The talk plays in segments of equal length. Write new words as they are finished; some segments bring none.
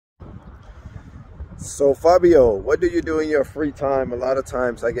So Fabio, what do you do in your free time? A lot of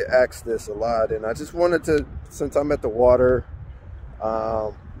times I get asked this a lot, and I just wanted to, since I'm at the water,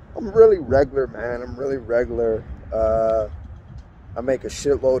 I'm really regular, man. I'm really regular. I make a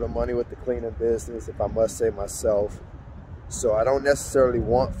shitload of money with the cleaning business, if I must say myself. So I don't necessarily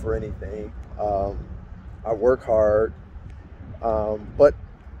want for anything. I work hard, but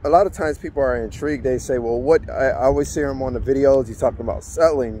a lot of times people are intrigued. They say, well, what, I always hear him on the videos, he's talking about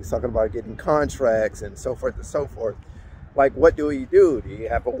selling, he's talking about getting contracts and so forth and so forth. Like, what do he do? Do you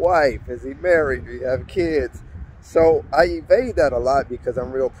have a wife? Is he married? Do you have kids? So I evade that a lot because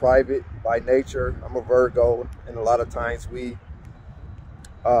I'm real private by nature. I'm a Virgo, and a lot of times we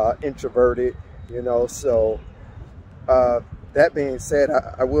introverted, you know. So that being said,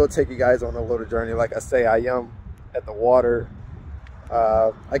 I will take you guys on a little journey. Like I say, I am at the water.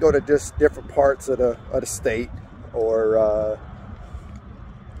 I go to just different parts of the state, or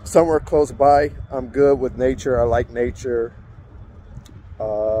somewhere close by. I'm good with nature. I like nature,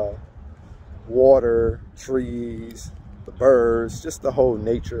 water, trees, the birds, just the whole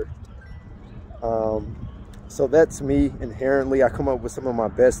nature. So that's me inherently. I come up with some of my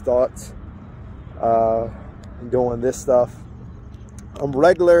best thoughts in doing this stuff. I'm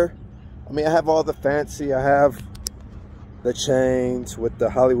regular. I mean, I have all the fancy. I have the chains with the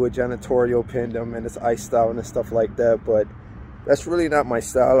Hollywood janitorial pendant, and it's iced out and stuff like that, but that's really not my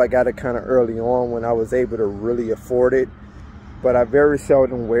style. I got it kind of early on when I was able to really afford it, but I very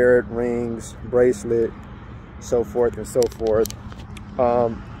seldom wear it. Rings, bracelet, so forth and so forth.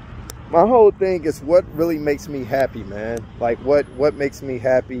 My whole thing is what really makes me happy, man. Like what makes me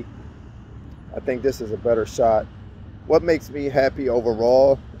happy. I think this is a better shot. What makes me happy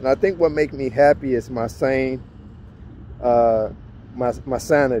overall, and I think what makes me happy is my sane, my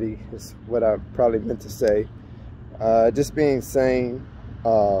sanity is what I probably meant to say. Just being sane,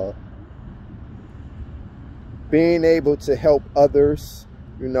 being able to help others,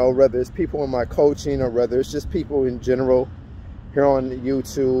 you know, whether it's people in my coaching or whether it's just people in general here on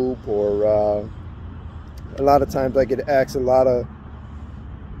YouTube, or a lot of times I get asked a lot of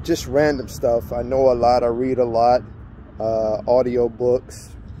just random stuff. I know a lot, I read a lot, audio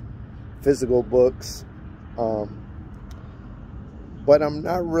books, physical books, but I'm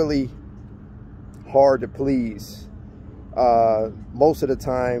not really hard to please. Most of the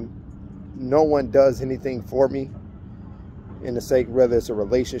time, no one does anything for me in the sake, whether it's a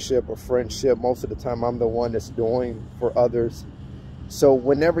relationship or friendship. Most of the time, I'm the one that's doing for others. So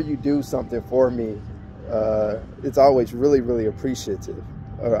whenever you do something for me, it's always really, really appreciative.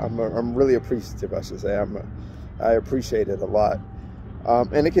 I'm really appreciative, I should say. I appreciate it a lot.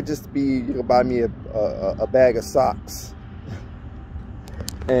 And it could just be, you can buy me a bag of socks,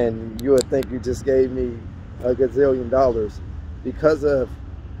 and you would think you just gave me a gazillion dollars because of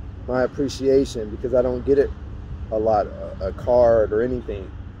my appreciation, because I don't get it a lot, a card or anything.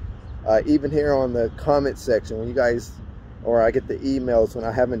 Even here on the comment section, when you guys, or I get the emails when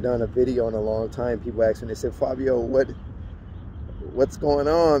I haven't done a video in a long time, people ask me, they say, Fabio, what's going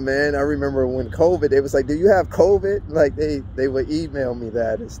on, man? I remember when COVID, it was like, do you have COVID? Like they would email me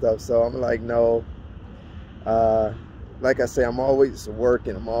that and stuff. So I'm like, no. Like I say, I'm always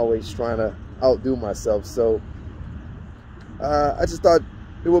working. I'm always trying to outdo myself. So I just thought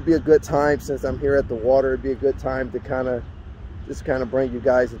it would be a good time, since I'm here at the water, it'd be a good time to just bring you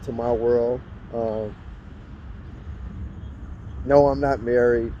guys into my world. No, I'm not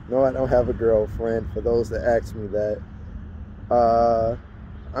married. No, I don't have a girlfriend, for those that ask me that.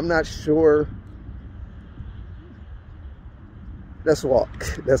 I'm not sure. Let's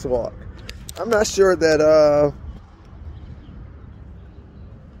walk. Let's walk. I'm not sure that,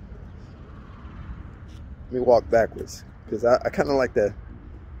 let me walk backwards, because I kind of like the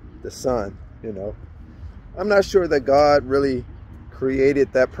sun, you know. I'm not sure that God really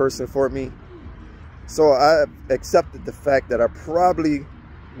created that person for me. So I accepted the fact that I probably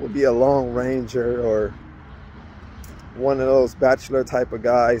will be a lone ranger, or one of those bachelor type of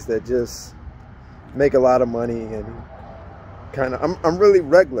guys that just make a lot of money and kind of, I'm really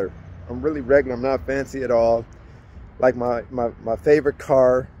regular. I'm really regular. I'm not fancy at all. Like my favorite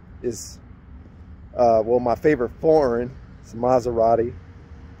car is, well, my favorite foreign is Maserati.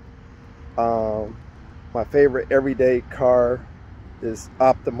 My favorite everyday car is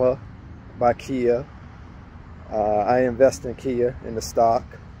Optima by Kia. I invest in Kia, in the stock.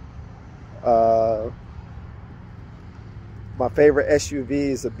 My favorite SUV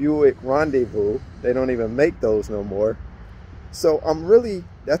is a Buick Rendezvous. They don't even make those no more. So I'm really,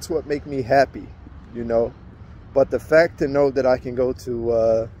 that's what makes me happy, you know. But the fact to know that I can go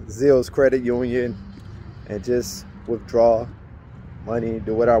to Zill's credit union and just withdraw money,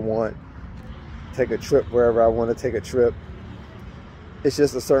 do what I want, take a trip wherever I want to take a trip. It's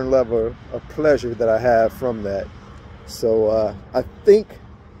just a certain level of pleasure that I have from that. So I think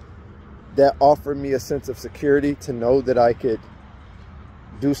that offered me a sense of security to know that I could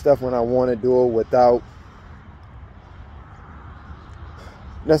do stuff when I want to do it without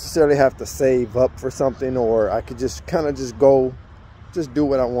necessarily have to save up for something, or I could just kind of just do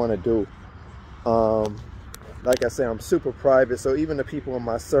what I want to do. Like I say, I'm super private, so even the people in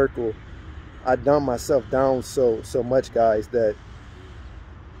my circle, I dumb myself down so much, guys, that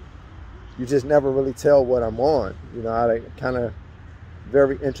you just never really tell what I'm on. You know, I kind of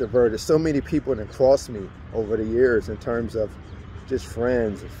very introverted. So many people that crossed me over the years in terms of just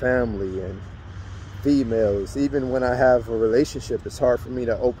friends and family and females. Even when I have a relationship, it's hard for me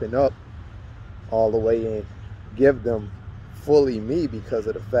to open up all the way and give them fully me, because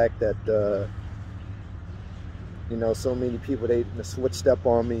of the fact that you know, so many people, they switched up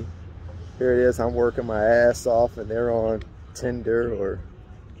on me. Here it is, I'm working my ass off and they're on Tinder or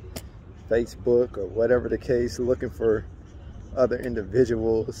Facebook or whatever the case, looking for other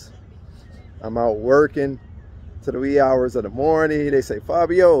individuals. I'm out working to the wee hours of the morning. They say,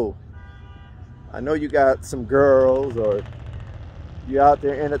 Fabio, I know you got some girls, or you out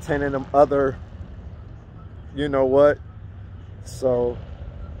there entertaining them other, you know what. So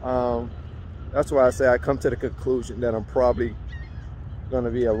that's why I say I come to the conclusion that I'm probably going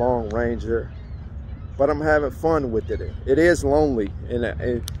to be a long ranger, but I'm having fun with it. It is lonely,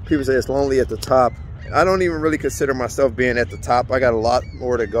 and people say it's lonely at the top. I don't even really consider myself being at the top. I got a lot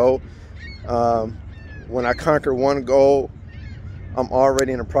more to go. When I conquer one goal, I'm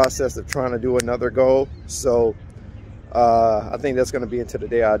already in the process of trying to do another goal. So I think that's going to be until the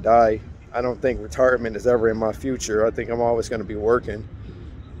day I die. I don't think retirement is ever in my future. I think I'm always going to be working.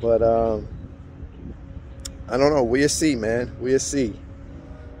 But I don't know. We'll see, man. We'll see.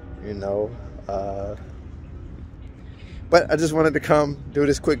 You know. But I just wanted to come do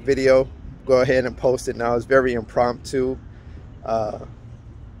this quick video. Go ahead and post it now. It's very impromptu.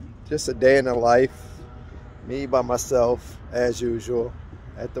 Just a day in the life. Me by myself, as usual,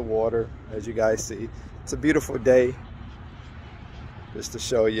 at the water, as you guys see. It's a beautiful day. Just to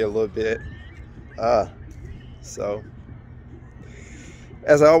show you a little bit. So,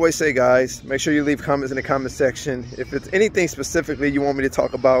 as I always say, guys, make sure you leave comments in the comment section. If it's anything specifically you want me to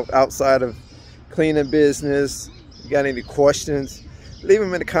talk about outside of cleaning business, you got any questions, leave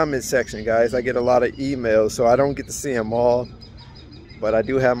them in the comment section, guys. I get a lot of emails, so I don't get to see them all. But I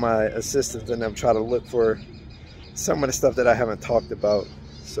do have my assistants and them try to look for some of the stuff that I haven't talked about.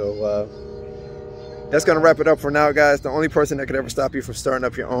 So that's going to wrap it up for now, guys. The only person that could ever stop you from starting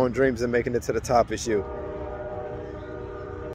up your own dreams and making it to the top is you.